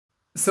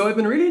So I've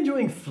been really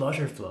enjoying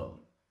Flutterflow.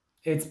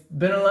 It's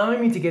been allowing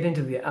me to get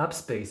into the app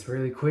space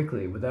really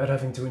quickly without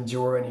having to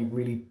endure any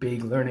really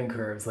big learning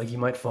curves like you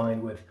might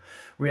find with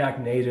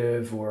React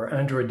Native or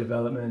Android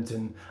development,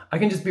 and I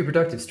can just be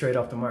productive straight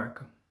off the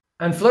mark.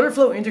 And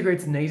Flutterflow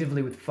integrates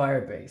natively with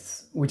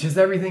Firebase, which is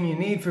everything you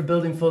need for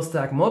building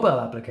full-stack mobile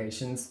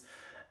applications.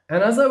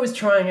 And as I was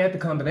trying out the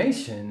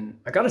combination,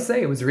 I gotta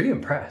say I was really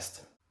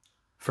impressed.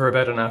 For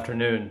about an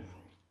afternoon.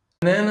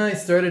 And then I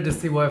started to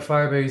see why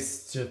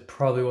Firebase just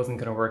probably wasn't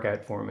going to work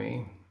out for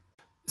me.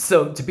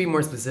 So to be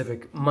more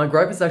specific, my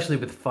gripe is actually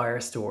with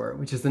Firestore,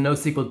 which is the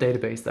NoSQL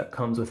database that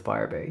comes with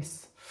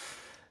Firebase.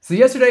 So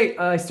yesterday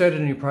I started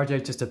a new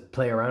project just to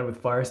play around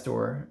with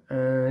Firestore.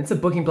 It's a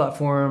booking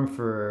platform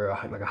for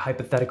like a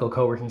hypothetical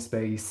co-working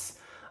space.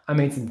 I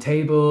made some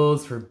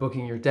tables for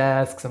booking your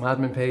desk, some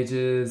admin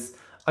pages.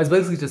 I was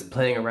basically just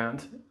playing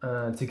around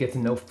to get to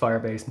know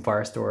Firebase and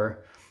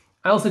Firestore.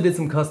 I also did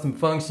some custom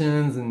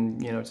functions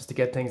and, just to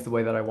get things the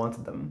way that I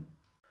wanted them.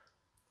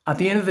 At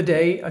the end of the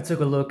day, I took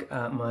a look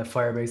at my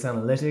Firebase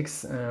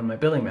analytics and my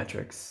billing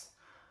metrics,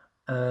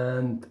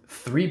 and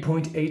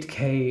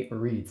 3.8K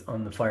reads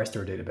on the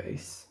Firestore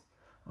database.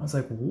 I was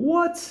like,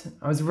 what?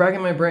 I was racking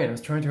my brain. I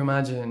was trying to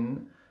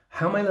imagine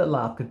how my little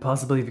app could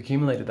possibly have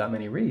accumulated that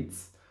many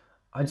reads.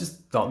 I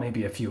just thought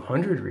maybe a few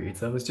hundred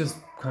reads. I was just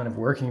kind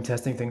of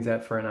testing things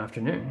out for an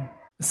afternoon.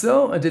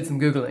 So I did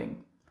some Googling.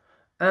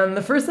 And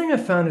the first thing I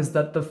found is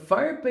that the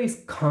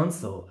Firebase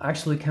console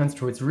actually counts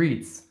towards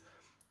reads.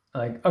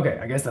 Like, okay,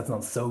 I guess that's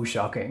not so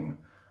shocking,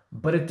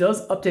 but it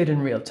does update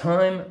in real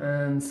time,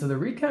 and so the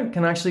read count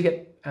can actually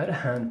get out of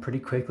hand pretty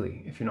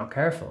quickly if you're not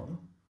careful.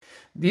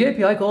 The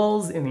API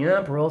calls in the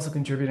app are also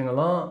contributing a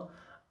lot.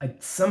 I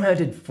somehow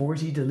did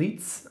 40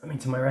 deletes. I mean,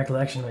 to my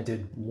recollection, I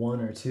did 1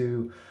 or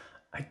 2.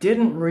 I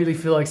didn't really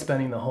feel like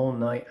spending the whole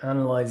night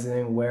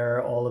analyzing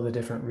where all of the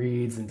different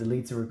reads and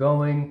deletes were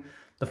going.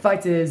 The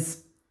fact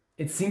is,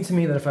 it seemed to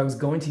me that if I was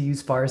going to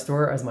use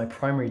Firestore as my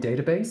primary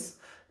database,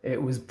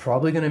 it was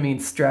probably going to mean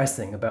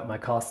stressing about my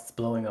costs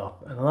blowing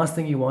up. And the last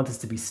thing you want is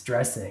to be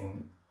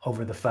stressing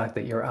over the fact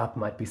that your app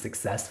might be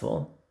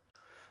successful.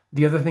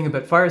 The other thing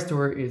about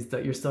Firestore is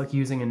that you're stuck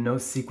using a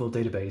NoSQL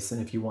database,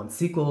 and if you want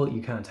SQL,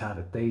 you can't have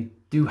it. They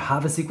do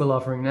have a SQL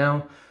offering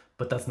now,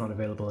 but that's not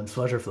available in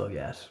Flutterflow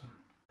yet.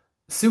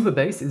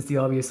 Supabase is the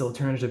obvious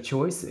alternative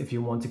choice if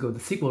you want to go the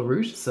SQL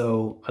route,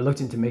 so I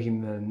looked into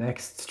making the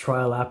next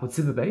trial app with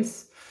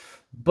Supabase.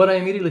 But I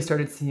immediately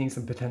started seeing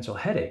some potential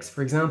headaches.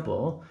 For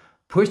example,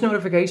 push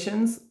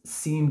notifications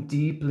seem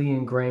deeply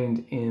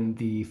ingrained in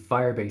the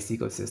Firebase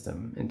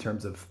ecosystem in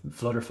terms of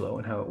Flutterflow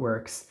and how it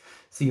works.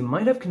 So you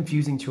might have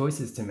confusing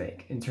choices to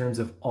make in terms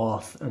of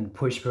auth and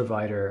push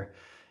provider.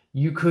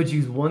 You could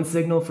use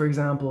OneSignal, for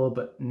example,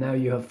 but now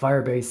you have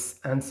Firebase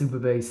and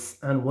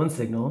Supabase and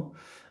OneSignal.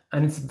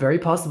 And it's very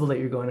possible that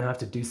you're going to have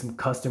to do some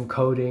custom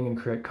coding and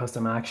create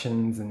custom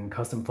actions and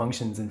custom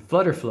functions in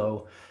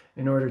Flutterflow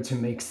in order to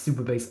make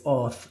Supabase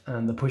auth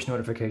and the push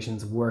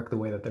notifications work the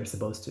way that they're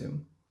supposed to.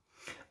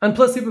 And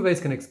plus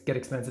Supabase can get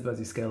expensive as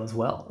you scale as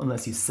well,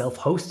 unless you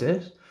self-host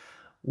it,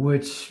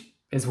 which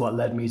is what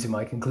led me to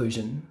my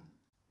conclusion.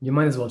 You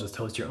might as well just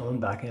host your own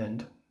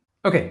backend.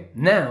 Okay,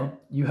 now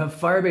you have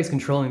Firebase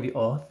controlling the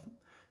auth,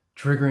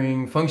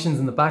 triggering functions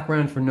in the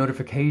background for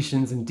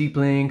notifications and deep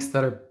links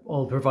that are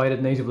all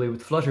provided natively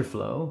with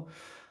Flutterflow,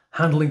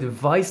 handling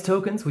device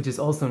tokens, which is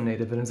also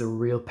native and is a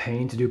real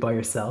pain to do by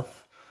yourself.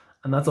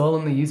 And that's all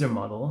in the user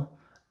model,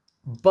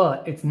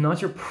 but it's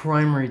not your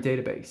primary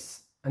database.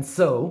 And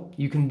so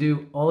you can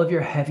do all of your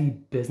heavy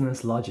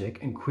business logic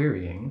and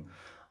querying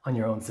on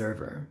your own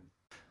server.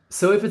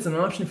 So if it's an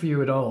option for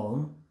you at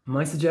all,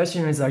 my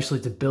suggestion is actually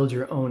to build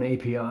your own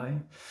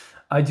API.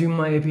 I do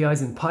my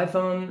APIs in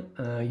Python,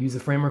 use a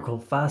framework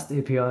called Fast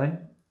API,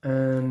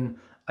 and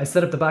I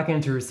set up the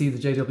backend to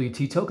receive the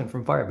JWT token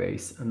from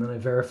Firebase, and then I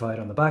verify it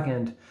on the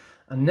backend.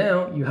 And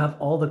now you have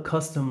all the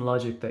custom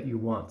logic that you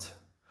want.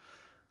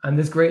 And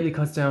this greatly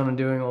cuts down on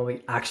doing all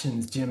the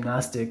actions,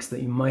 gymnastics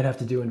that you might have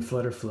to do in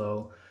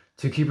Flutterflow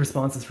to keep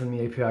responses from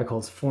the API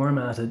calls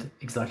formatted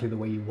exactly the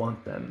way you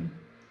want them.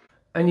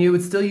 And you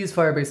would still use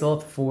Firebase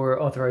Auth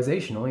for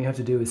authorization. All you have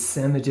to do is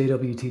send the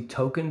JWT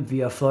token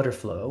via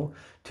Flutterflow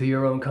to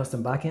your own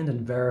custom backend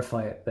and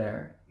verify it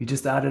there. You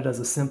just add it as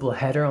a simple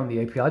header on the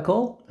API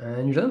call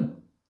and you're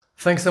done.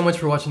 Thanks so much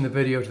for watching the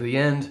video to the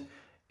end.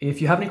 If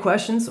you have any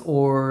questions,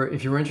 or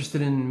if you're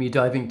interested in me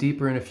diving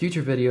deeper in a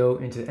future video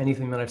into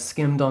anything that I've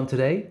skimmed on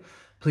today,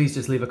 please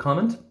just leave a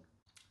comment.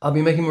 I'll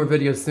be making more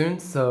videos soon,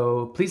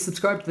 so please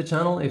subscribe to the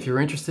channel if you're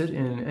interested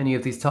in any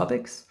of these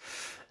topics,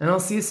 and I'll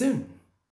see you soon.